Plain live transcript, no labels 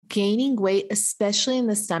gaining weight, especially in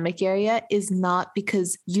the stomach area, is not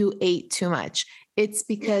because you ate too much. It's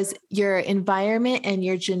because your environment and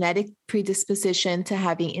your genetic predisposition to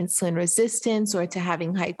having insulin resistance or to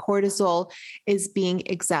having high cortisol is being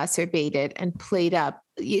exacerbated and played up.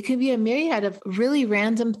 It could be a myriad of really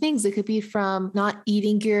random things. It could be from not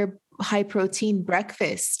eating your high protein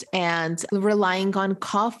breakfast and relying on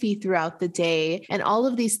coffee throughout the day, and all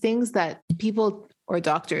of these things that people or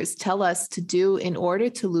doctors tell us to do in order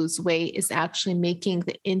to lose weight is actually making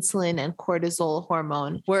the insulin and cortisol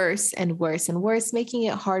hormone worse and worse and worse, making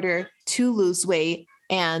it harder to lose weight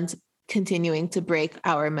and continuing to break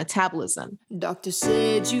our metabolism. Doctor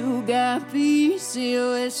said you got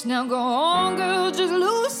PCOS. Now go on, girl, just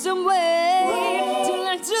lose some weight. Till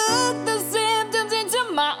I took the symptoms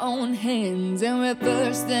into my own hands and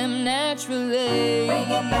reversed them naturally.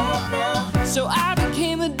 So I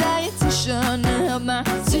became a dietitian to help my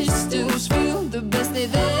sisters feel the best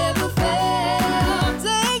they've ever felt.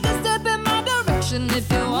 Take a step in my direction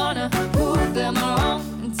if you wanna prove them wrong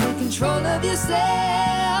and take control of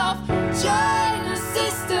yourself. Join a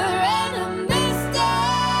sister and a mister.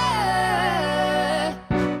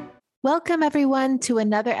 Welcome, everyone, to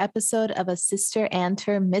another episode of A Sister and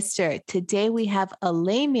Her Mister. Today we have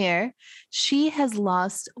Aleymir. She has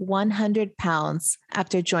lost 100 pounds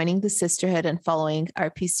after joining the sisterhood and following our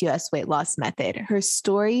PCOS weight loss method. Her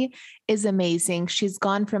story is amazing. She's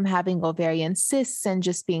gone from having ovarian cysts and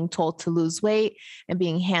just being told to lose weight and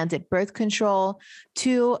being handed birth control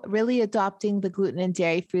to really adopting the gluten and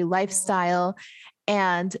dairy-free lifestyle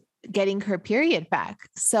and getting her period back.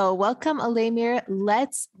 So welcome, Aleymir.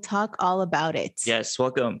 Let's talk all about it. Yes,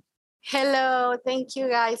 welcome. Hello. Thank you,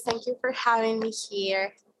 guys. Thank you for having me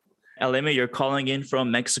here. Aleymir, you're calling in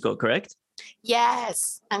from Mexico, correct?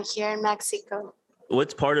 Yes, I'm here in Mexico.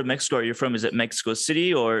 What part of Mexico are you from? Is it Mexico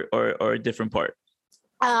City or a different part?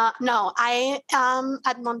 No, I am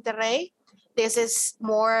at Monterrey. This is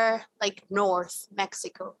more like North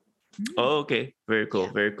Mexico. Oh, okay. Very cool.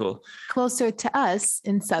 Yeah. Very cool. Closer to us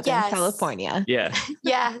in Southern California. Yeah.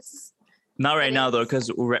 Yes. Not right It now, though, is. because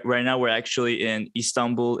right now we're actually in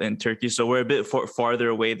Istanbul in Turkey. So we're a bit farther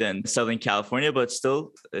away than Southern California, but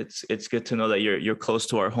still it's good to know that you're close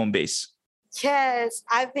to our home base. Yes,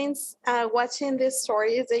 I've been watching the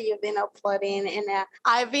stories that you've been uploading, and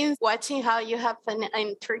I've been watching how you have fun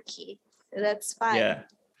in Turkey. So that's fine. Yeah.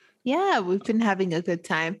 Yeah, we've been having a good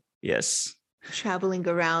time Yes. traveling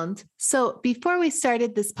around. So before we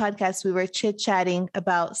started this podcast, we were chit-chatting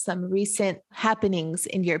about some recent happenings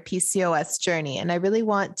in your PCOS journey. And I really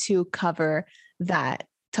want to cover that,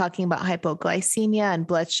 talking about hypoglycemia and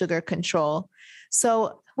blood sugar control.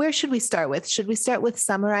 So where should we start with? Should we start with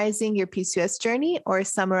summarizing your PCOS journey or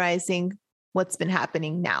summarizing what's been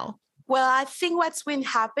happening now? Well, I think what's been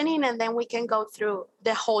happening, and then we can go through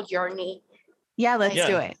the whole journey. Yeah, let's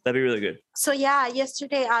do it. That'd be really good. So yeah,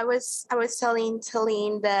 yesterday I was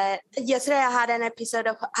telling that yesterday I had an episode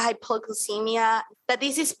of hypoglycemia, that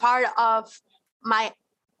this is part of my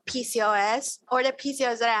PCOS or the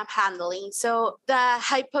PCOS that I'm handling. So the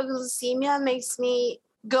hypoglycemia makes me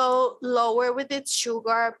go lower with its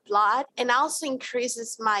sugar blood and also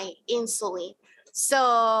increases my insulin.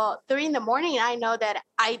 So during the morning, I know that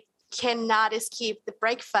I cannot skip the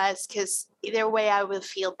breakfast because either way I will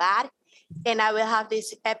feel bad. And I will have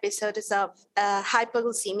these episodes of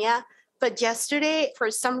hypoglycemia. But yesterday, for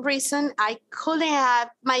some reason, I couldn't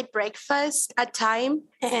have my breakfast at time.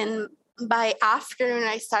 And by afternoon,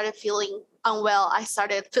 I started feeling unwell. I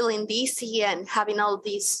started feeling dizzy and having all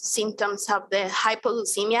these symptoms of the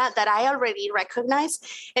hypoglycemia that I already recognized.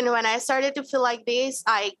 And when I started to feel like this,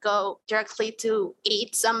 I go directly to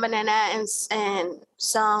eat some banana and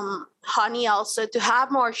some honey also to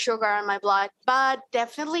have more sugar in my blood. But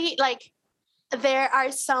definitely, like, there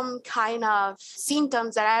are some kind of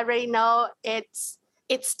symptoms that I already know it's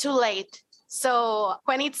too late. So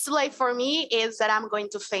when it's too late for me is that I'm going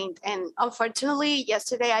to faint. And unfortunately,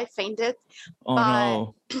 yesterday I fainted. Oh,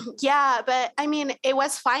 no. Yeah, but I mean, it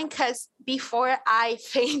was fine because before I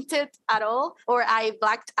fainted at all or I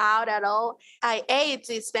blacked out at all, I ate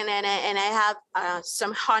this banana and I have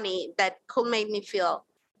some honey that could make me feel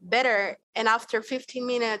better. And after 15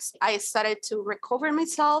 minutes, I started to recover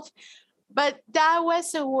myself. But that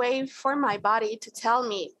was a way for my body to tell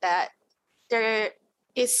me that there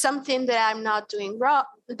is something that I'm not doing wrong,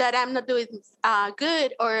 that I'm not doing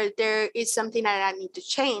good, or there is something that I need to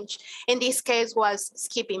change. In this case was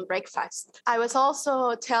skipping breakfast. I was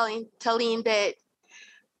also telling that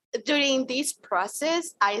during this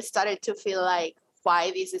process, I started to feel like,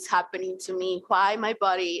 why this is happening to me, why my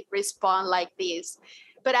body respond like this.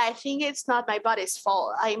 But I think it's not my body's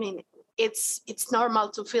fault. I mean, it's normal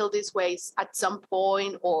to feel these ways at some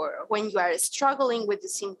point, or when you are struggling with the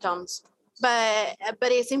symptoms. But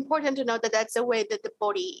it's important to know that that's the way that the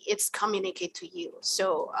body it's communicate to you.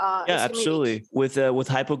 So Yeah, it's absolutely. With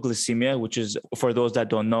hypoglycemia, which is, for those that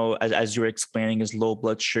don't know, as you're explaining, is low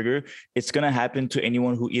blood sugar. It's going to happen to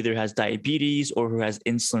anyone who either has diabetes or who has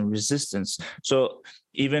insulin resistance. So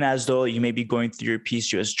even as though you may be going through your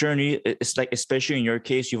PCOS journey, it's like, especially in your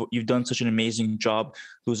case, you've done such an amazing job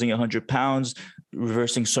losing 100 pounds,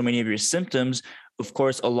 reversing so many of your symptoms. Of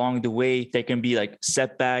course, along the way, there can be like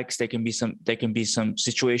setbacks. There can be some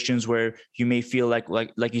situations where you may feel like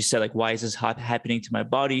you said, like, why is this happening to my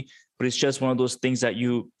body? But it's just one of those things that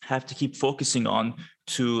you have to keep focusing on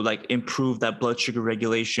to like improve that blood sugar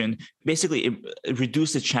regulation, basically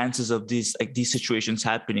reduce the chances of these situations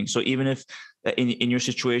happening. So even if in your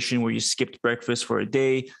situation where you skipped breakfast for a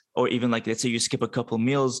day, or even like, let's say you skip a couple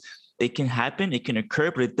meals, it can happen, it can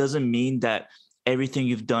occur, but it doesn't mean that everything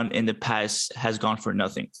you've done in the past has gone for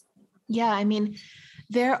nothing. Yeah. I mean,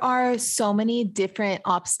 there are so many different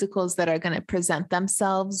obstacles that are going to present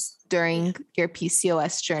themselves during your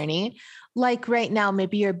PCOS journey. Like right now,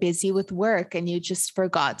 maybe you're busy with work and you just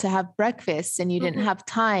forgot to have breakfast and you didn't have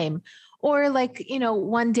time. Or like,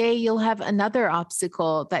 one day you'll have another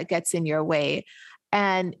obstacle that gets in your way.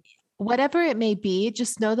 And whatever it may be,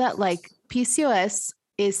 just know that like PCOS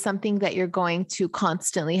is something that you're going to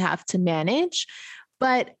constantly have to manage,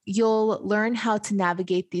 but you'll learn how to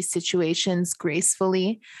navigate these situations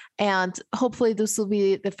gracefully. And hopefully this will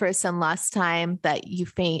be the first and last time that you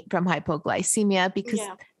faint from hypoglycemia, because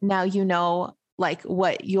now you know like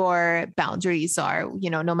what your boundaries are.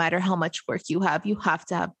 No matter how much work you have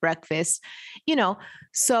to have breakfast,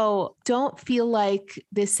 so don't feel like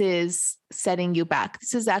this is setting you back.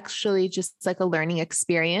 This is actually just like a learning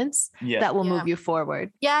experience that will move you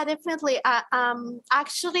forward. Yeah, definitely.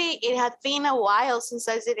 Actually, it had been a while since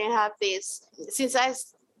I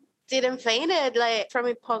didn't fainted like from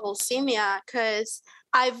hypoglycemia, because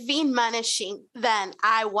I've been managing than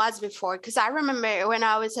I was before. Because I remember when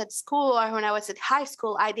I was at school or when I was at high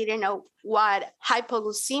school, I didn't know what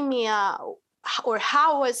hypoglycemia or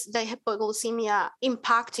how was the hypoglycemia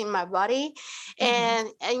impacting my body. And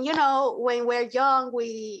when we're young,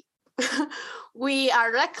 we we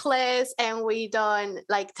are reckless and we don't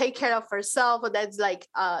like take care of ourselves. But that's like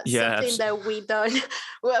something that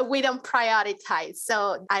we don't prioritize.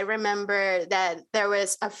 So I remember that there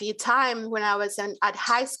was a few times when I was at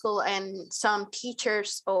high school and some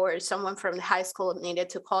teachers or someone from the high school needed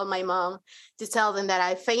to call my mom to tell them that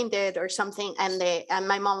I fainted or something. And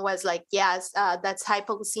my mom was like, yes, that's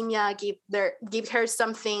hypoglycemia. Give her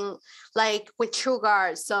something like with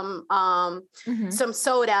sugar, some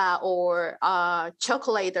soda or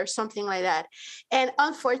chocolate or something like that. And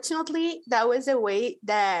unfortunately, that was a way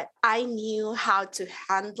that I knew how to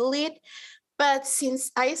handle it. But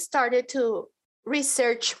since I started to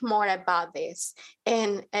research more about this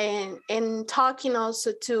and talking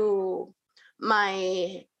also to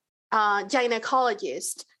my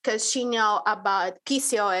gynecologist, because she knew about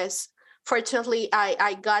PCOS. Fortunately,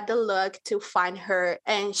 I got the luck to find her,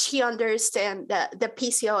 and she understands the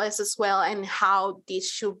PCOS as well and how this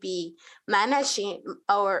should be managed,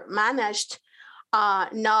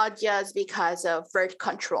 not just because of birth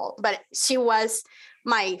control. But she was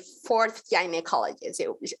my fourth gynecologist.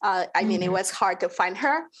 It was hard to find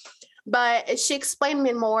her. But she explained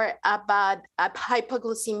me more about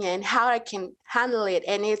hypoglycemia and how I can handle it.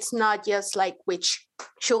 And it's not just like with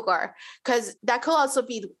sugar, because that could also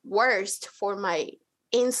be worse for my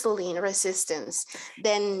insulin resistance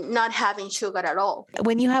than not having sugar at all.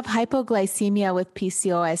 When you have hypoglycemia with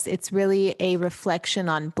PCOS, it's really a reflection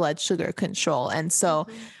on blood sugar control. And so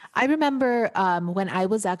I remember when I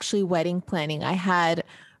was actually wedding planning, I had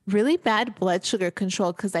really bad blood sugar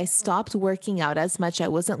control because I stopped working out as much. I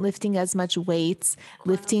wasn't lifting as much weights.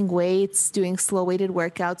 Lifting weights, doing slow weighted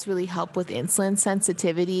workouts really help with insulin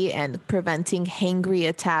sensitivity and preventing hangry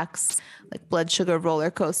attacks, like blood sugar roller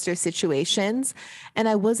coaster situations. And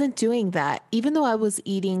I wasn't doing that, even though I was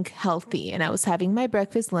eating healthy and I was having my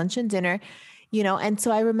breakfast, lunch, and dinner. And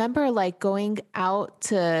so I remember like going out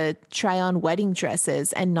to try on wedding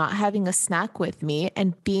dresses and not having a snack with me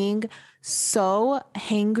and being so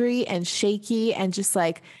hangry and shaky and just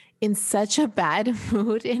like in such a bad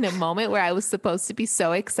mood in a moment where I was supposed to be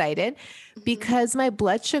so excited because my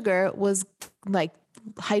blood sugar was like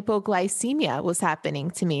hypoglycemia was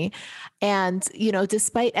happening to me. And,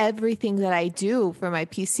 despite everything that I do for my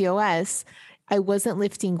PCOS, I wasn't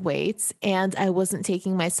lifting weights and I wasn't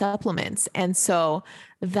taking my supplements. And so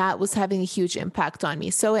that was having a huge impact on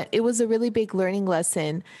me. So it was a really big learning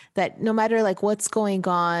lesson that no matter like what's going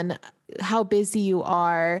on, how busy you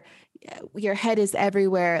are, your head is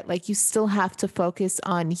everywhere. Like you still have to focus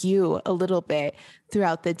on you a little bit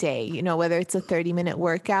throughout the day, whether it's a 30-minute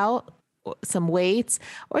workout, some weights,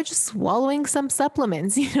 or just swallowing some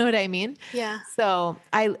supplements. You know what I mean? Yeah. So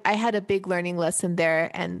I had a big learning lesson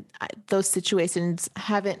there, and those situations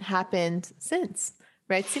haven't happened since.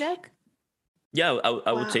 Right, Sidak? Yeah,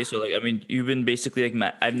 I would say so. Like, I mean, you've been basically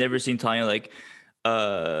like, I've never seen Tanya like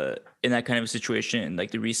in that kind of a situation in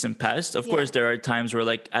like the recent past. Of course, there are times where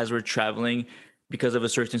like as we're traveling, because of a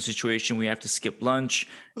certain situation, we have to skip lunch,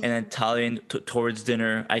 and then Talia towards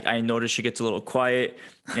dinner, I notice she gets a little quiet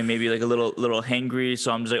and maybe like a little hangry.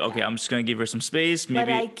 So I'm just like, okay, I'm just gonna give her some space.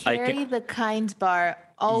 Maybe but I carry the kind bar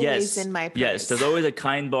always in my purse. Yes, there's always a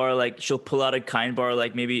kind bar. Like she'll pull out a kind bar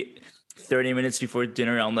like maybe 30 minutes before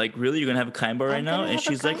dinner. I'm like, really? You're gonna have a kind bar right now? And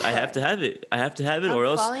she's like, I have to have it. I have to have it, or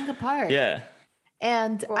else falling apart. Yeah.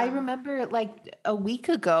 And I remember like a week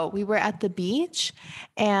ago, we were at the beach,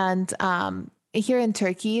 and here in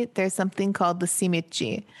Turkey, there's something called the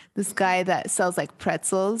simitçi, this guy that sells like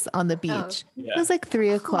pretzels on the beach. It was like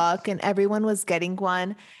 3:00 and everyone was getting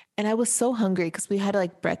one. And I was so hungry because we had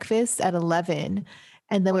like breakfast at 11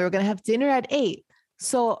 and then we were going to have dinner at 8.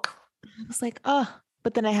 So I was like, oh,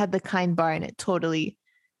 but then I had the kind bar and it totally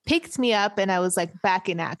picked me up and I was like back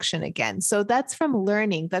in action again. So that's from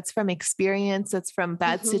learning. That's from experience. That's from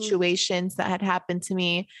bad situations that had happened to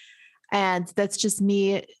me. And that's just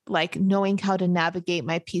me like knowing how to navigate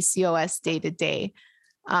my PCOS day to day.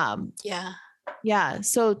 Yeah.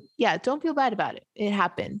 So yeah, don't feel bad about it. It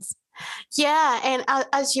happens. Yeah. And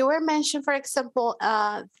as you were mentioned, for example,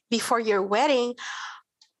 before your wedding,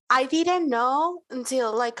 I didn't know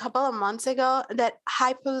until like a couple of months ago that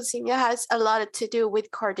hypoglycemia has a lot to do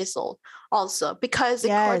with cortisol also, because the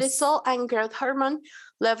cortisol and growth hormone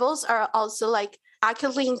levels are also like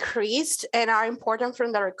acutely increased and are important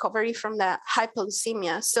from the recovery from the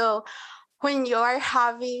hypoglycemia. So when you are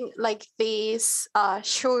having like this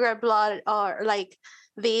sugar blood or like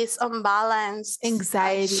this unbalanced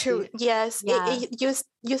anxiety,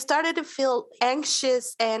 you started to feel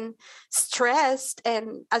anxious and stressed,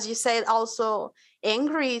 and as you said, also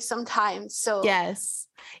angry sometimes. So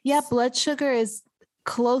blood sugar is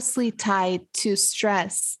closely tied to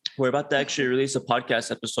stress. We're about to actually release a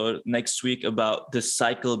podcast episode next week about the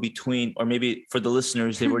cycle between, or maybe for the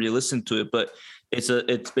listeners, they've already listened to it, but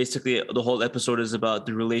it's basically the whole episode is about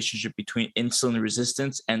the relationship between insulin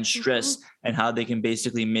resistance and stress and how they can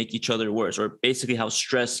basically make each other worse, or basically how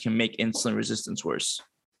stress can make insulin resistance worse.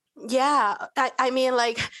 Yeah. I mean,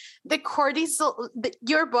 like the cortisol,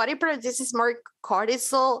 your body produces more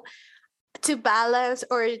cortisol to balance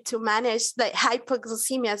or to manage the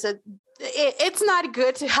hypoglycemia. So it's not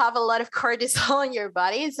good to have a lot of cortisol in your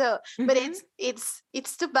body. So, but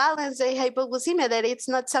it's to balance the hypoglycemia, that it's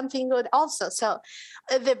not something good also. So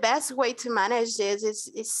the best way to manage this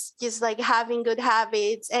is just like having good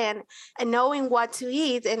habits and knowing what to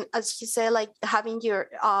eat. And as you say, like having your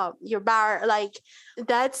bar, like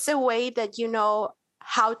that's the way that you know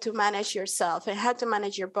how to manage yourself and how to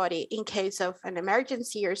manage your body in case of an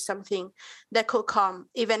emergency or something that could come,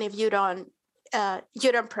 even if you don't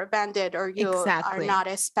prevent it, or you are not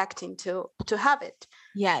expecting to have it.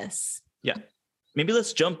 Yes. Yeah. Maybe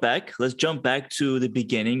let's jump back to the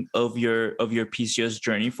beginning of your PCOS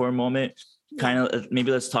journey for a moment. Kind of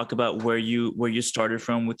maybe let's talk about where you started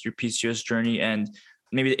from with your PCOS journey, and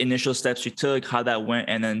maybe the initial steps you took, how that went,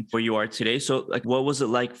 and then where you are today. So like, what was it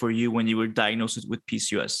like for you when you were diagnosed with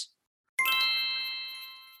PCOS?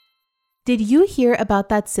 Did you hear about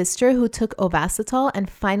that sister who took Ovasitol and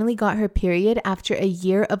finally got her period after a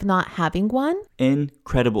year of not having one?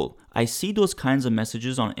 Incredible. I see those kinds of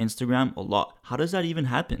messages on Instagram a lot. How does that even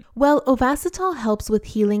happen? Well, Ovasitol helps with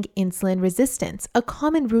healing insulin resistance, a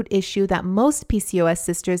common root issue that most PCOS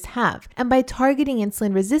sisters have. And by targeting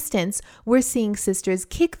insulin resistance, we're seeing sisters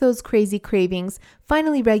kick those crazy cravings,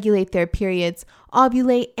 finally regulate their periods,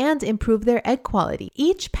 ovulate, and improve their egg quality.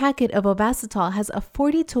 Each packet of Ovasitol has a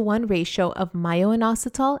 40-to-1 ratio of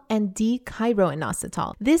myo-inositol and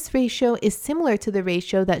D-chiroinositol. This ratio is similar to the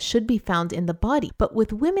ratio that should be found in the body, but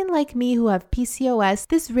with women like me who have PCOS,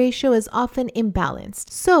 this ratio is often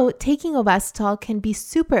imbalanced. So, taking Ovasitol can be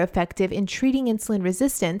super effective in treating insulin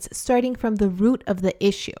resistance, starting from the root of the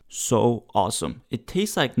issue. So awesome. It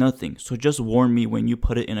tastes like nothing, so just warn me when you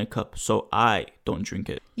put it in a cup so I don't drink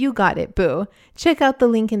it. You got it, boo. Check out the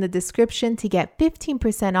link in the description to get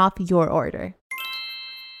 15% off your order.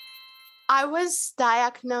 I was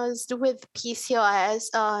diagnosed with PCOS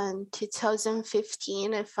in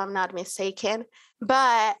 2015, if I'm not mistaken.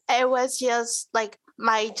 But it was just like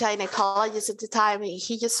my gynecologist at the time,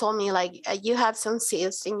 he just told me like, you have some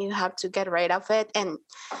cysts and you have to get rid of it and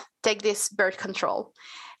take this birth control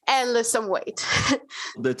and lose some weight.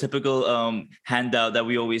 The typical handout that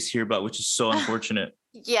we always hear about, which is so unfortunate.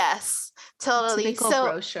 Yes, totally. Typical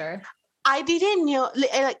brochure. I didn't know,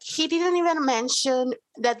 like, he didn't even mention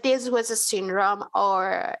that this was a syndrome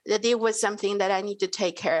or that it was something that I need to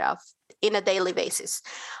take care of in a daily basis.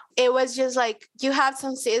 It was just like, you have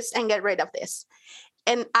some cysts and get rid of this.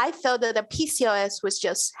 And I thought that the PCOS was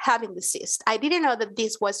just having the cyst. I didn't know that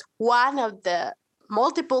this was one of the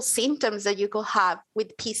multiple symptoms that you could have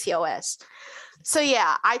with PCOS. So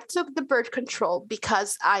yeah, I took the birth control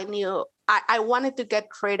because I knew I wanted to get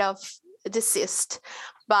rid of the cyst,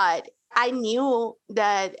 but I knew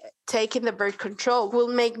that taking the birth control will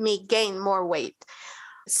make me gain more weight.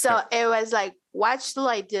 So it was like, what should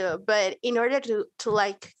I do? But in order to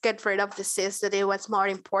like get rid of the cyst, that it was more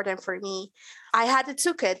important for me, I had to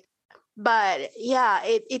took it. But yeah,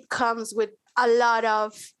 it comes with a lot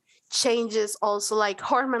of changes, also like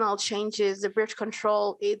hormonal changes. The birth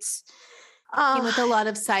control, it's with a lot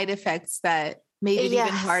of side effects that made it yes.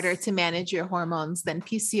 even harder to manage your hormones than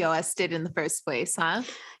PCOS did in the first place, huh?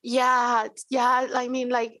 Yeah. I mean,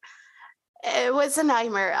 like, it was a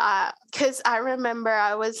nightmare because I remember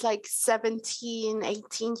I was like 17,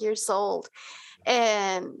 18 years old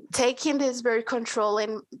and taking this birth control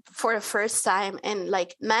and for the first time and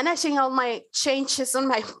like managing all my changes on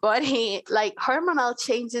my body, like hormonal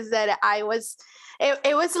changes that it was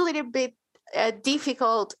a little bit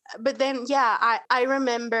difficult. But then, yeah, I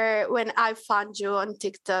remember when I found you on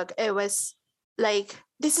TikTok, it was like,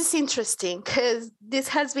 this is interesting because this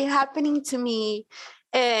has been happening to me.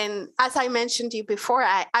 And as I mentioned to you before,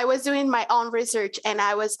 I was doing my own research and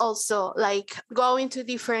I was also like going to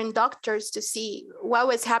different doctors to see what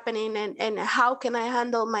was happening and how can I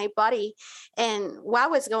handle my body and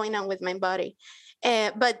what was going on with my body.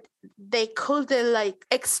 But they couldn't like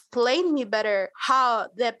explain me better how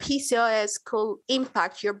the PCOS could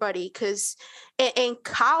impact your body and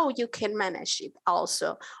how you can manage it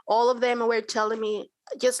also. All of them were telling me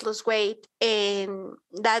just lose weight and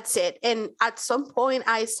that's it. And at some point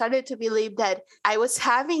I started to believe that I was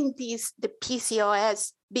having the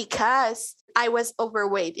PCOS because I was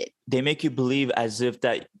overweighted. They make you believe as if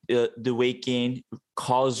that the weight gain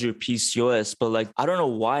caused your PCOS, but like, I don't know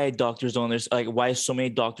why doctors don't understand, like why so many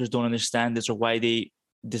doctors don't understand this or why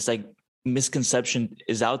this like misconception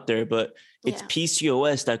is out there, but it's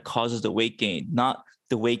PCOS that causes the weight gain, not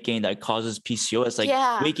the weight gain that causes PCOS.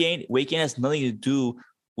 Like weight gain has nothing to do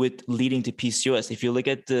with leading to PCOS. If you look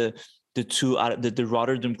at the two out of the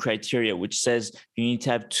Rotterdam criteria, which says you need to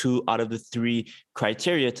have 2 out of the 3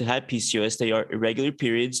 criteria to have PCOS. They are irregular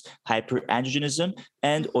periods, hyperandrogenism,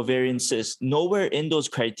 and ovarian cysts. Nowhere in those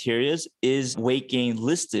criteria is weight gain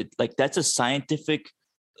listed. Like that's a scientific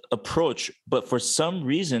approach, but for some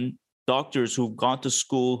reason, doctors who've gone to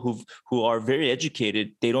school, who are very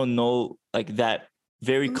educated, they don't know like that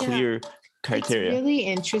very clear criteria. It's really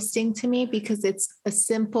interesting to me because it's a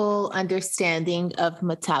simple understanding of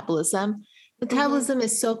metabolism. Metabolism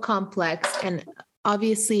is so complex, and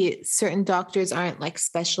obviously certain doctors aren't like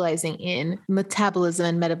specializing in metabolism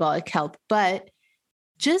and metabolic health, but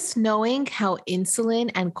just knowing how insulin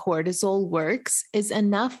and cortisol works is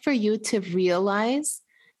enough for you to realize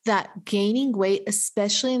that gaining weight,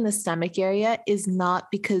 especially in the stomach area, is not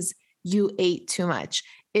because you ate too much.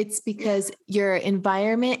 It's because your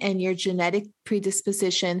environment and your genetic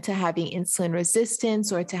predisposition to having insulin resistance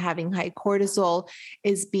or to having high cortisol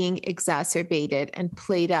is being exacerbated and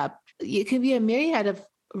played up. It could be a myriad of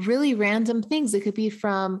really random things. It could be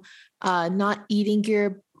from not eating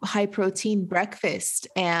your high protein breakfast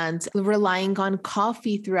and relying on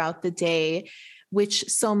coffee throughout the day, which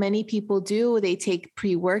so many people do. They take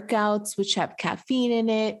pre-workouts, which have caffeine in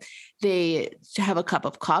it. They have a cup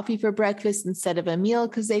of coffee for breakfast instead of a meal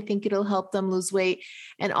because they think it'll help them lose weight.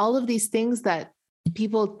 And all of these things that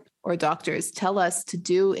people or doctors tell us to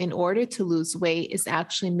do in order to lose weight is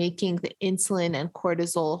actually making the insulin and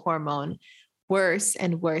cortisol hormone worse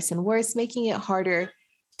and worse and worse, making it harder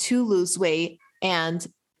to lose weight and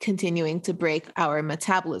continuing to break our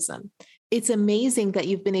metabolism. It's amazing that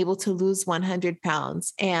you've been able to lose 100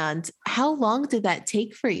 pounds. And how long did that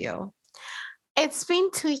take for you? It's been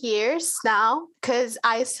 2 years now because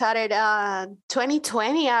I started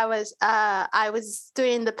 2020. I was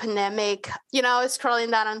during the pandemic,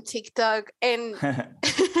 scrolling down on TikTok, and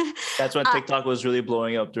that's when TikTok was really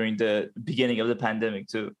blowing up during the beginning of the pandemic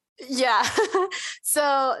too. Yeah.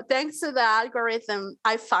 So thanks to the algorithm,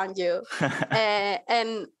 I found you.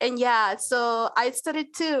 and yeah, so I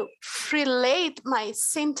started to relate my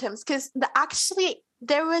symptoms because actually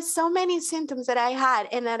there were so many symptoms that I had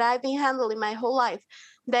and that I've been handling my whole life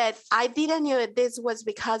that I didn't know this was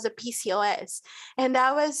because of PCOS. And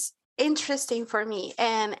that was interesting for me.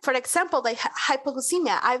 And for example, like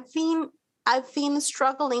hypoglycemia, I've been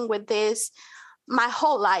struggling with this my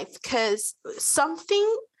whole life, because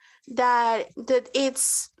something that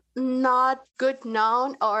it's not good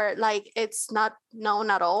known, or like it's not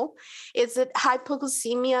known at all, is that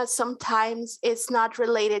hypoglycemia sometimes is not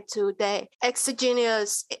related to the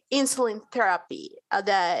exogenous insulin therapy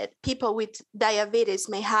that people with diabetes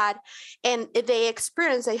may have, and they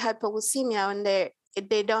experience a hypoglycemia when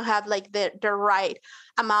they don't have like the right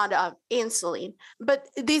amount of insulin. But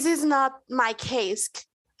this is not my case,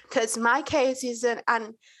 because my case is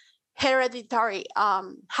an hereditary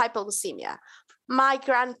hypoglycemia. My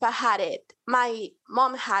grandpa had it, my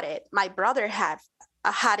mom had it, my brother had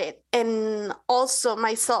it, and also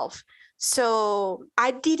myself. So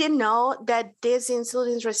I didn't know that this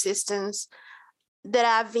insulin resistance that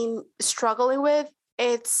I've been struggling with,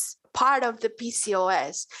 it's part of the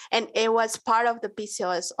PCOS, and it was part of the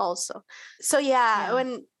PCOS also. So yeah.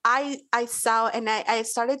 When I saw and I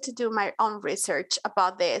started to do my own research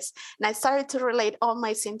about this, and I started to relate all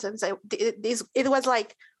my symptoms, it was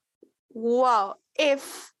like, wow,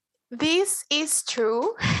 if this is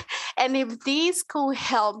true, and if this could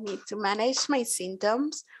help me to manage my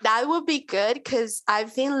symptoms, that would be good, because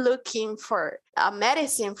I've been looking for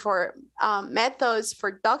medicine, for methods,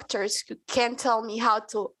 for doctors who can tell me how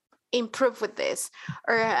to improve with this,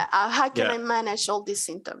 or how can I manage all these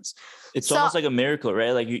symptoms. It's almost like a miracle,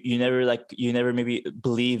 right? Like you never maybe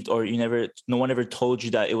believed, or no one ever told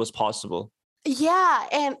you that it was possible.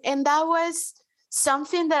 Yeah. And that was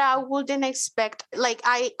something that I wouldn't expect. Like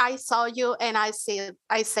I saw you and I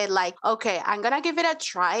said like, okay, I'm gonna give it a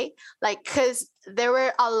try. Like, because there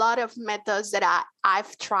were a lot of methods that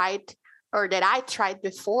I've tried, or that I tried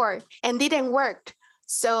before, and didn't work.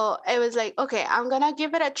 So it was like, okay, I'm gonna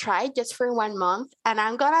give it a try just for 1 month, and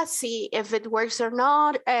I'm gonna see if it works or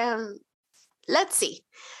not, and let's see.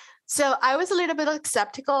 So I was a little bit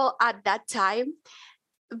skeptical at that time.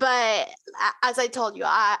 But as I told you,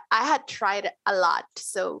 I had tried a lot.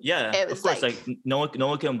 So yeah, it was, of course, like no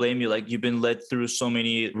one can blame you. Like, you've been led through so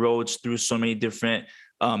many roads, through so many different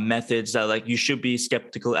methods, that like you should be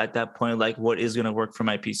skeptical at that point. Like, what is going to work for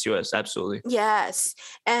my PCOS? Absolutely. Yes.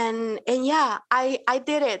 And yeah, I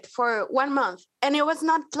did it for 1 month, and it was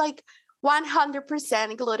not like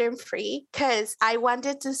 100% gluten free, because I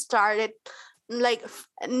wanted to start it like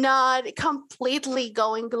not completely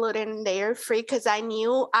going gluten dairy free, because I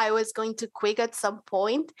knew I was going to quit at some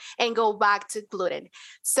point and go back to gluten.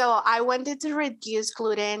 So I wanted to reduce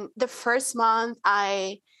gluten. The first month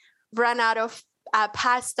I ran out of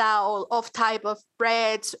pasta or of type of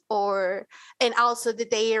breads, and also the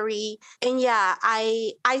dairy. And yeah,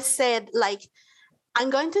 I said like, I'm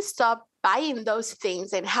going to stop buying those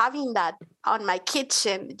things and having that on my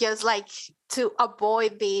kitchen, just like to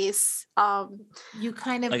avoid this. You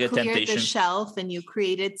kind of like cleared the shelf, and you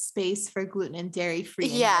created space for gluten and dairy free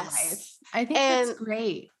in your life. I think that's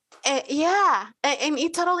great. Yeah, and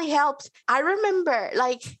it totally helped. I remember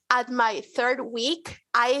like at my 3rd week,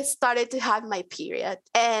 I started to have my period,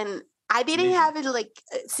 and I didn't have it like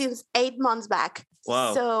since 8 months back.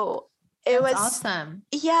 Wow. So it was awesome.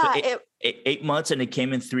 Yeah. So 8 months, and it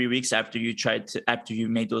came in 3 weeks after you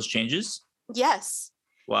made those changes? Yes.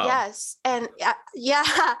 Wow. Yes. And yeah,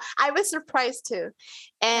 I was surprised too.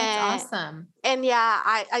 And that's awesome. And yeah,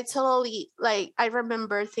 I totally, like, I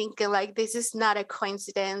remember thinking like, this is not a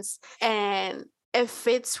coincidence. And if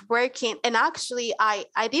it's working, and actually I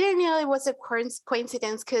didn't know it was a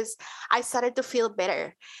coincidence, because I started to feel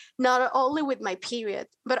better, not only with my period,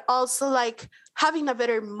 but also like having a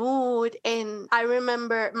better mood. And I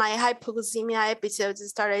remember my hypoglycemia episodes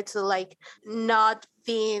started to like not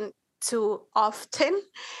being too often.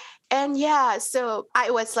 And yeah, so I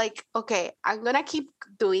was like, okay, I'm gonna keep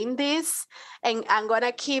doing this, and I'm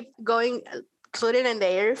gonna keep going gluten and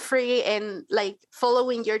dairy free, and like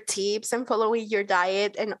following your tips and following your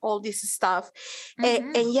diet and all this stuff.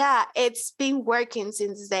 And yeah, it's been working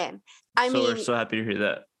since then. We're so happy to hear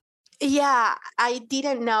that. Yeah, I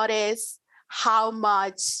didn't notice how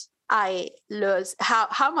much I lose,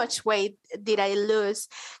 how much weight did I lose,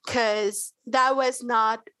 because that was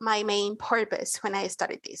not my main purpose when I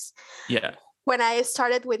started this. Yeah. When I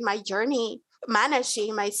started with my journey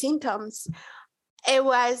managing my symptoms, it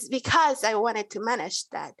was because I wanted to manage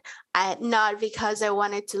that, not because I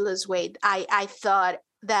wanted to lose weight. I thought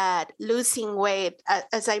that losing weight,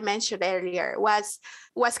 as I mentioned earlier, was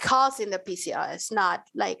causing the PCOS, not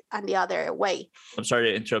like on the other way. I'm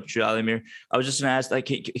sorry to interrupt you, Aleymir. I was just gonna ask, like,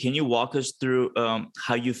 can you walk us through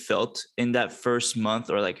how you felt in that first month,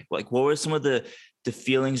 or like what were some of the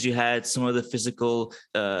feelings you had, some of the physical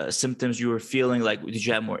symptoms you were feeling? Like, did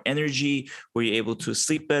you have more energy? Were you able to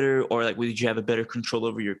sleep better? Or like, did you have a better control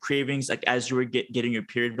over your cravings? Like, as you were getting your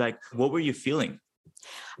period back, what were you feeling?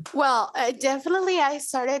 Well, definitely I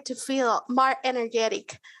started to feel more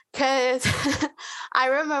energetic, because I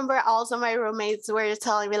remember also my roommates were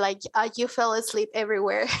telling me like, you fell asleep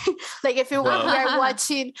everywhere. Like if you were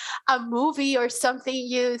watching a movie or something,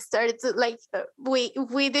 you started to like,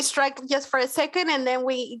 we distract just for a second and then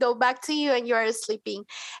we go back to you and you are sleeping.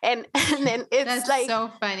 And then it's That's like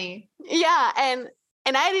so funny. Yeah. And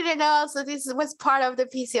I didn't know. So this was part of the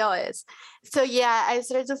PCOS. So yeah, I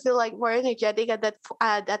started to feel like more energetic at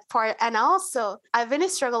that part. And also I've been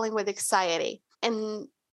struggling with anxiety. And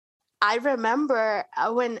I remember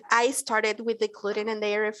when I started with the gluten and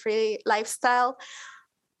dairy-free lifestyle,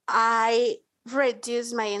 I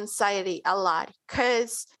reduced my anxiety a lot,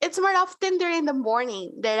 because it's more often during the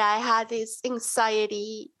morning that I had this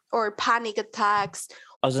anxiety or panic attacks.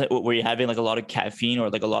 I was like, were you having like a lot of caffeine or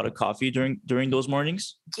like a lot of coffee during those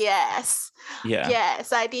mornings? Yes. Yeah.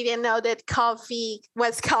 Yes. I didn't know that coffee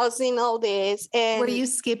was causing all this. And were you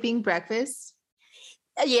skipping breakfast?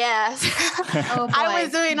 Yes. Oh, boy. I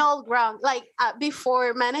was doing all wrong. Like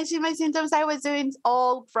before managing my symptoms, I was doing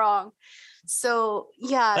all wrong. So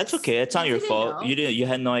yeah, That's okay. It's not your fault. know. You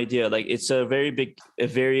had no idea. Like, it's a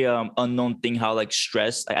very unknown thing, how like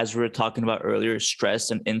stress, as we were talking about earlier,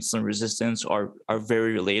 stress and insulin resistance are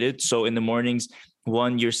very related. So in the mornings,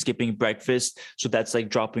 one, you're skipping breakfast, so that's like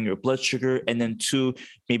dropping your blood sugar, and then two,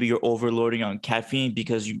 maybe you're overloading on caffeine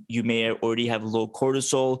because you may already have low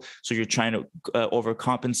cortisol, so you're trying to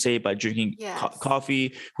overcompensate by drinking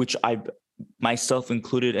coffee, which I myself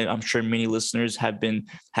included, and I'm sure many listeners have been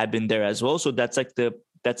there as well. So that's like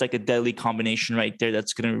a deadly combination right there.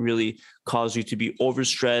 That's going to really cause you to be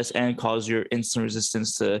overstressed and cause your insulin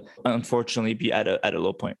resistance to unfortunately be at a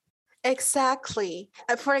low point. Exactly.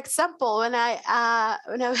 For example, when I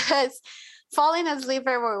was falling asleep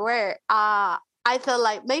everywhere, I thought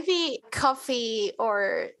like maybe coffee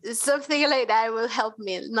or something like that will help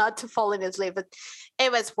me not to fall asleep, but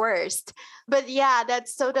it was worse. But yeah,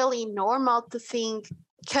 that's totally normal to think,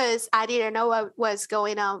 because I didn't know what was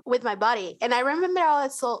going on with my body. And I remember I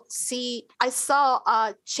saw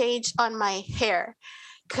a change on my hair,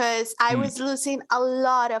 because I was losing a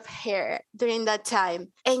lot of hair during that time.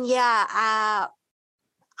 And yeah,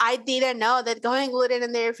 I didn't know that going gluten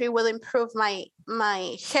and dairy free will improve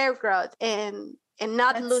my hair growth and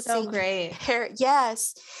not That's losing so great. hair.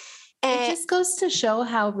 Yes. And it just goes to show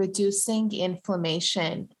how reducing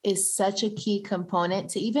inflammation is such a key component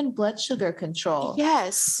to even blood sugar control.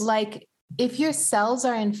 Yes. Like if your cells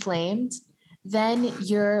are inflamed, then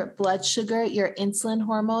your blood sugar, your insulin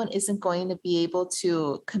hormone isn't going to be able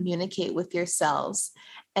to communicate with your cells.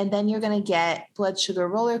 And then you're going to get blood sugar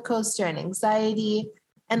roller coaster and anxiety.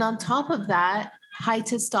 And on top of that, high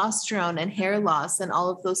testosterone and hair loss and all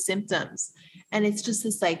of those symptoms. And it's just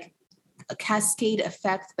this like a cascade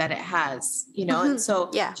effect that it has, you know? And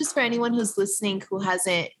so just for anyone who's listening who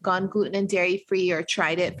hasn't gone gluten and dairy free or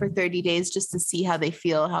tried it for 30 days just to see how they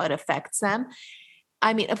feel, how it affects them.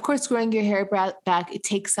 I mean, of course, growing your hair back, it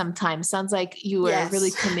takes some time. Sounds like you were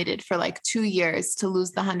really committed for like 2 years to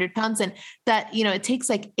lose the 100 pounds, and that, you know, it takes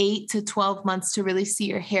like 8 to 12 months to really see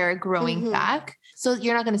your hair growing back. So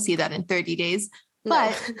you're not going to see that in 30 days,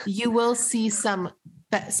 but you will see some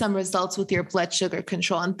results with your blood sugar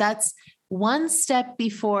control. And that's one step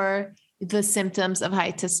before the symptoms of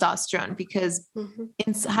high testosterone, because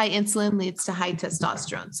high insulin leads to high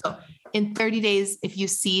testosterone. So in 30 days, if you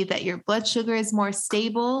see that your blood sugar is more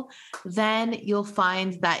stable, then you'll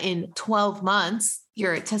find that in 12 months,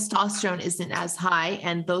 your testosterone isn't as high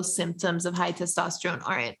and those symptoms of high testosterone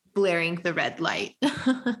aren't blaring the red light.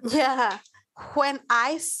 Yeah. When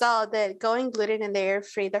I saw that going gluten and dairy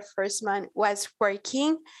free the first month was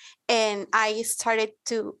working, and I started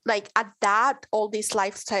to like adapt all this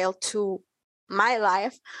lifestyle to my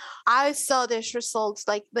life, I saw these results,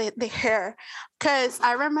 like the hair, because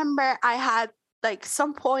I remember I had like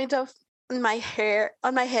some point of my hair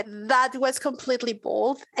on my head that was completely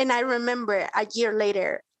bald, and I remember a year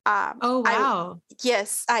later, oh wow,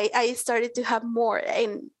 I started to have more,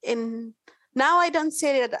 and now I don't see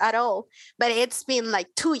it at all, but it's been like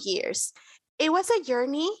 2 years. It was a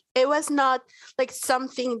journey. It was not like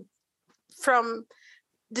something from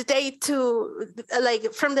the day to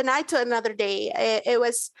like from the night to another day. It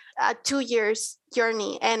was a 2 years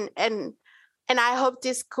journey, and I hope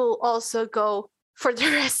this could also go for the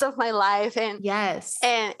rest of my life. And yes,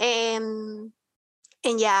 and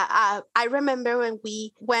yeah, I remember when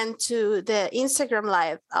we went to the Instagram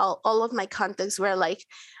live, all of my contacts were like,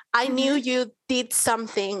 I knew you did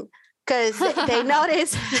something, because they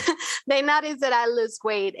noticed they noticed that I lose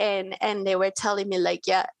weight, and they were telling me like,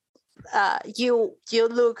 yeah, you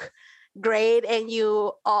look great, and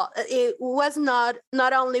it was not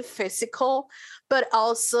only physical, but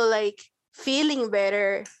also like feeling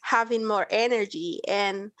better, having more energy,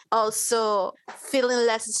 and also feeling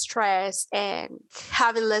less stress and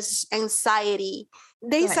having less anxiety.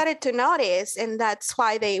 They started to notice, and that's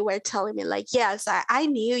why they were telling me like, yes, I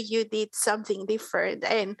knew you did something different,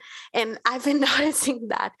 and I've been noticing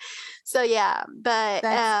that. So yeah, but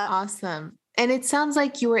that's awesome. And it sounds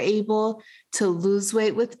like you were able to lose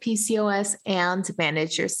weight with PCOS and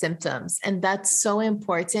manage your symptoms. And that's so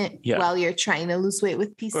important while you're trying to lose weight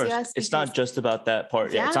with PCOS. It's not just about that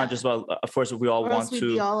part. Yeah. It's not just about, of course, we all want to.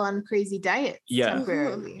 We'd be all on crazy diets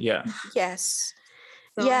temporarily. Yeah. Yes.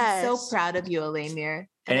 So I'm so proud of you, Aleymir.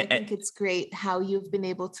 And I think it's great how you've been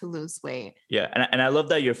able to lose weight. Yeah. And I love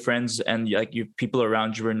that your friends and like your people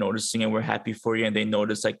around you were noticing and were happy for you. And they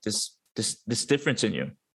noticed like this difference in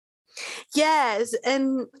you. Yes,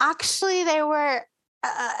 and actually they were,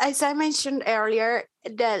 as I mentioned earlier,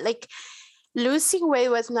 that like losing weight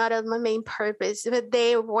was not my main purpose, but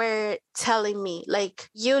they were telling me like,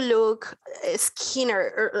 you look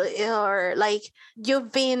skinnier, or like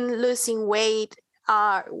you've been losing weight.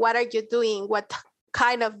 What are you doing? What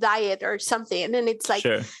kind of diet or something? And then it's like,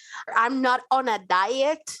 I'm not on a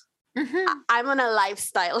diet. I'm on a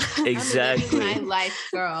lifestyle. Exactly. My life,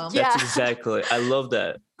 girl. That's exactly. I love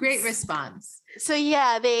that. Great response. So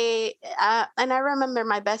yeah, they and I remember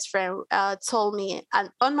my best friend told me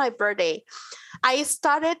on my birthday. I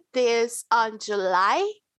started this on July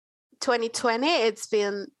 2020. It's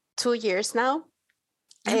been 2 years now.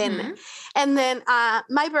 And then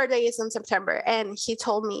my birthday is in September, and he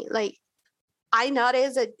told me like, I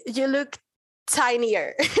noticed that you look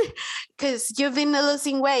tinier because you've been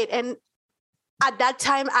losing weight. And at that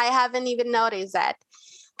time I haven't even noticed that,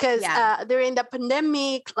 because during the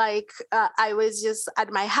pandemic, like I was just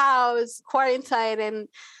at my house quarantined, and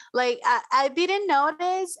like I didn't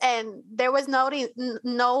notice, and there was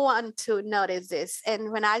no one to notice this.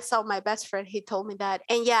 And when I saw my best friend, he told me that,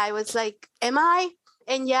 and I was like, am I?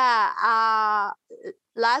 And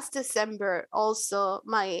last December also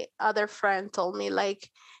my other friend told me like,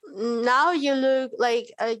 now you look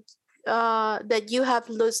like that you have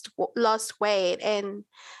lost weight, and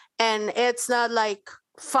it's not like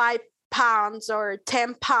 5 pounds or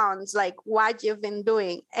 10 pounds like what you've been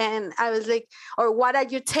doing. And I was like, or what are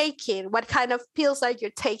you taking? What kind of pills are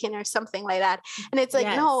you taking, or something like that? And it's like,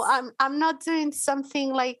 no, I'm not doing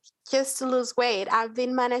something like just to lose weight. I've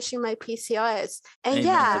been managing my PCOS. And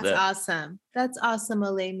that's awesome. That's awesome,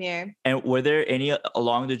 Aleymir. And were there any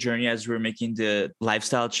along the journey as we were making the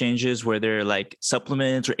lifestyle changes, were there like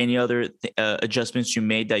supplements or any other adjustments you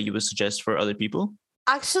made that you would suggest for other people?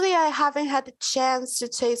 Actually, I haven't had the chance to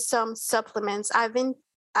take some supplements. I've been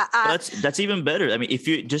that's even better. I mean, if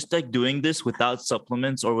you're just like doing this without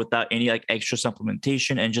supplements or without any like extra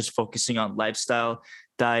supplementation, and just focusing on lifestyle,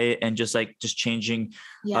 diet, and just changing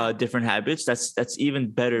different habits, that's even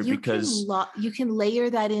better, because you can layer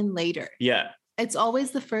that in later. Yeah. It's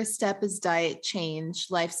always the first step is diet change,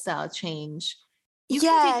 lifestyle change. You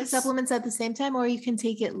can take the supplements at the same time, or you can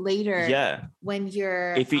take it later. Yeah. When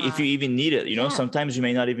you're if you even need it, sometimes you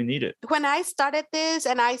may not even need it. When I started this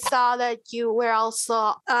and I saw that you were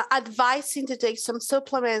also advising to take some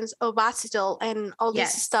supplements, Ovasitol and all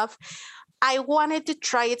this stuff, I wanted to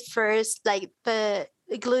try it first, like the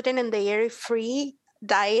gluten and dairy free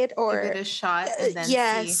diet, or give it a shot and then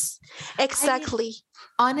see. Exactly.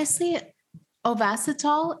 Honestly,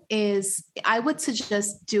 Ovasitol I would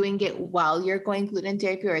suggest doing it while you're going gluten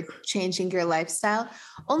therapy or changing your lifestyle,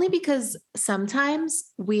 only because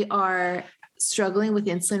sometimes we are struggling with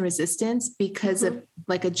insulin resistance because of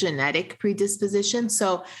like a genetic predisposition.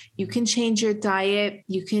 So you can change your diet,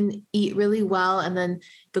 you can eat really well, and then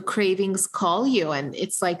the cravings call you, and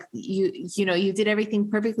it's like you did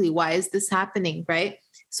everything perfectly. Why is this happening? Right?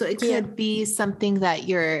 So it could be something that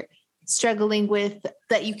you're struggling with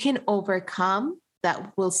that you can overcome,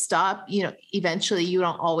 that will stop. Eventually you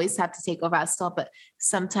don't always have to take Ovasitol, but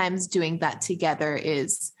sometimes doing that together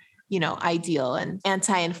is ideal, and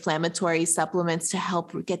anti-inflammatory supplements to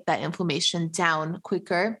help get that inflammation down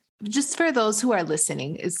quicker. just for those who are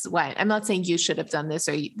listening is why I'm not saying you should have done this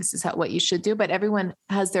or this is what you should do, but everyone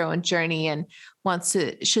has their own journey and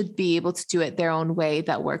should be able to do it their own way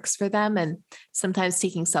that works for them. And sometimes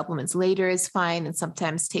taking supplements later is fine. And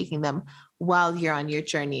sometimes taking them while you're on your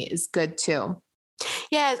journey is good too.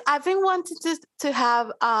 Yes, I've been wanting to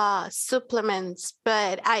have supplements,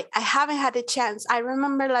 but I haven't had a chance. I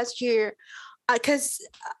remember last year, because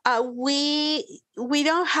we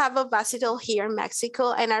don't have Obasitol here in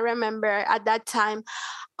Mexico. And I remember at that time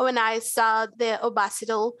when I saw the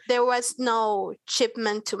Obasitol, there was no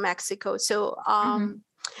shipment to Mexico. So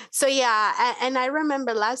so yeah, and I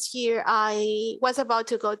remember last year I was about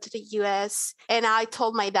to go to the US and I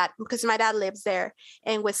told my dad, because my dad lives there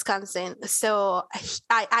in Wisconsin. So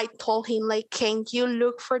I told him, like, can you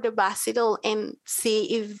look for the Basitol and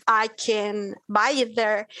see if I can buy it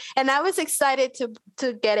there? And I was excited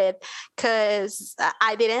to get it because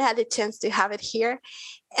I didn't have the chance to have it here.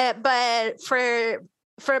 But for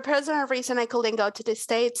a personal reason, I couldn't go to the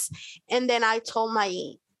States. And then I told my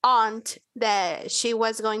aunt that she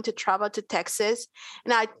was going to travel to Texas,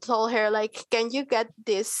 and I told her, like, can you get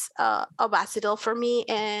this Obasitol for me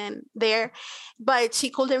and there? But she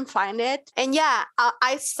couldn't find it. And yeah,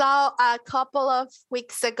 I saw a couple of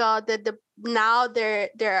weeks ago that now there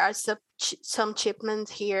are some shipments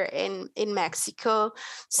here in Mexico.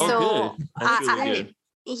 So good. That's really good.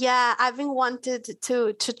 Yeah, I've been wanted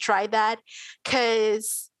to try that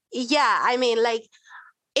because I mean, like,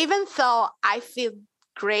 even though I feel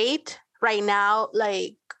great right now,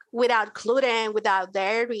 like without gluten, without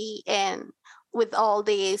dairy, and with all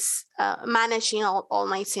these managing all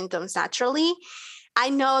my symptoms naturally, I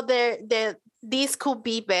know that this could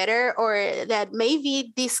be better, or that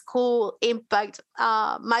maybe this could impact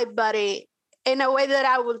my body in a way that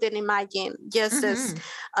I wouldn't imagine, just as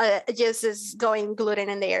going gluten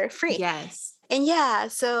and dairy free. Yes. And yeah,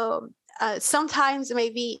 so sometime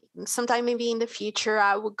maybe in the future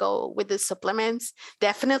I will go with the supplements.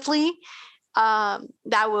 Definitely,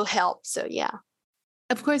 that will help. So yeah.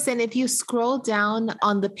 Of course, and if you scroll down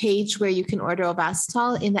on the page where you can order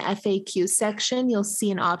Obasitol, in the FAQ section, you'll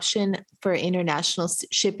see an option for international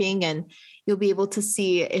shipping, and you'll be able to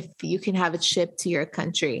see if you can have it shipped to your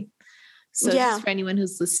country. So just for anyone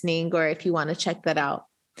who's listening, or if you want to check that out.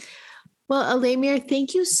 Well, Aleymir,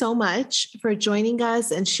 thank you so much for joining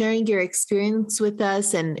us and sharing your experience with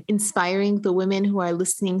us and inspiring the women who are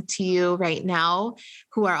listening to you right now,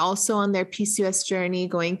 who are also on their PCOS journey,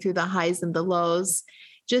 going through the highs and the lows.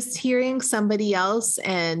 Just hearing somebody else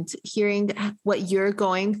and hearing what you're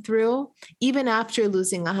going through, even after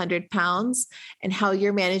losing 100 pounds, and how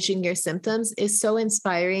you're managing your symptoms is so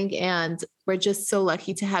inspiring. And we're just so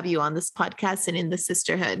lucky to have you on this podcast and in the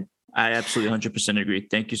sisterhood. I absolutely 100% agree.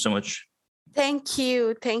 Thank you so much. Thank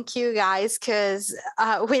you, guys, because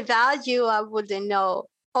without you, I wouldn't know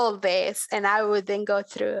all this, and I wouldn't go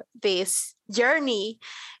through this journey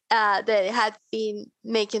that had been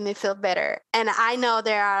making me feel better. And I know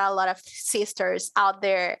there are a lot of sisters out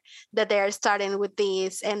there that they're starting with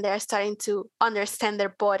this, and they're starting to understand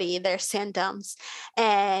their body, their symptoms.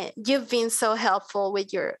 And you've been so helpful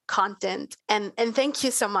with your content, and thank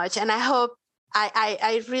you so much. And I hope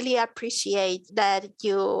I really appreciate that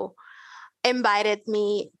you invited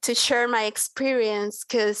me to share my experience,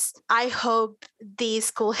 because I hope this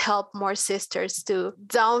could help more sisters to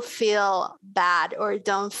don't feel bad or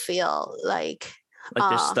don't feel like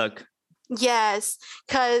they're stuck. Yes,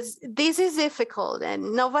 because this is difficult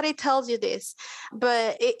and nobody tells you this,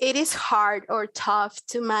 but it is hard or tough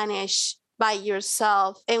to manage by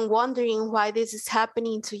yourself and wondering why this is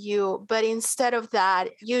happening to you. But instead of that,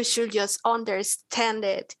 you should just understand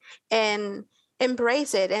it and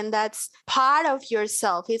embrace it. And that's part of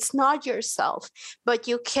yourself. It's not yourself, but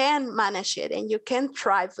you can manage it and you can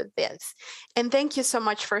thrive with this. And thank you so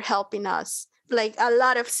much for helping us, like a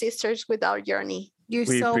lot of sisters with our journey. We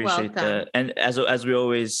so appreciate welcome. That. And as we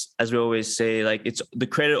always say, like, it's the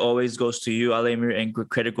credit always goes to you, Aleymir, and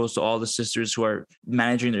credit goes to all the sisters who are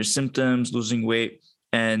managing their symptoms, losing weight.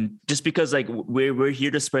 And just because, like, we're here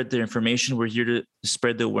to spread the information, we're here to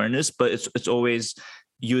spread the awareness, but it's always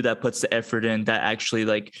you that puts the effort in, that actually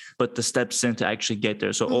like put the steps in to actually get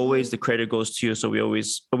there. So always the credit goes to you. So we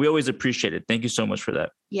always appreciate it. Thank you so much for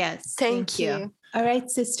that. Yes. Thank you. All right,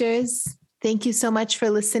 sisters. Thank you so much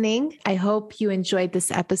for listening. I hope you enjoyed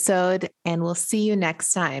this episode, and we'll see you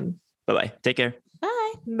next time. Bye-bye. Take care.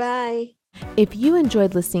 Bye. Bye. If you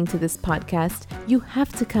enjoyed listening to this podcast, you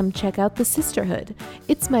have to come check out The Sisterhood.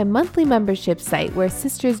 It's my monthly membership site where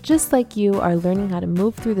sisters just like you are learning how to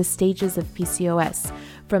move through the stages of PCOS.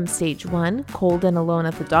 From stage 1, cold and alone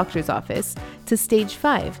at the doctor's office, to stage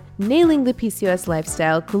 5, nailing the PCOS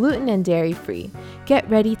lifestyle, gluten and dairy free. Get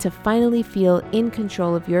ready to finally feel in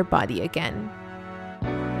control of your body again.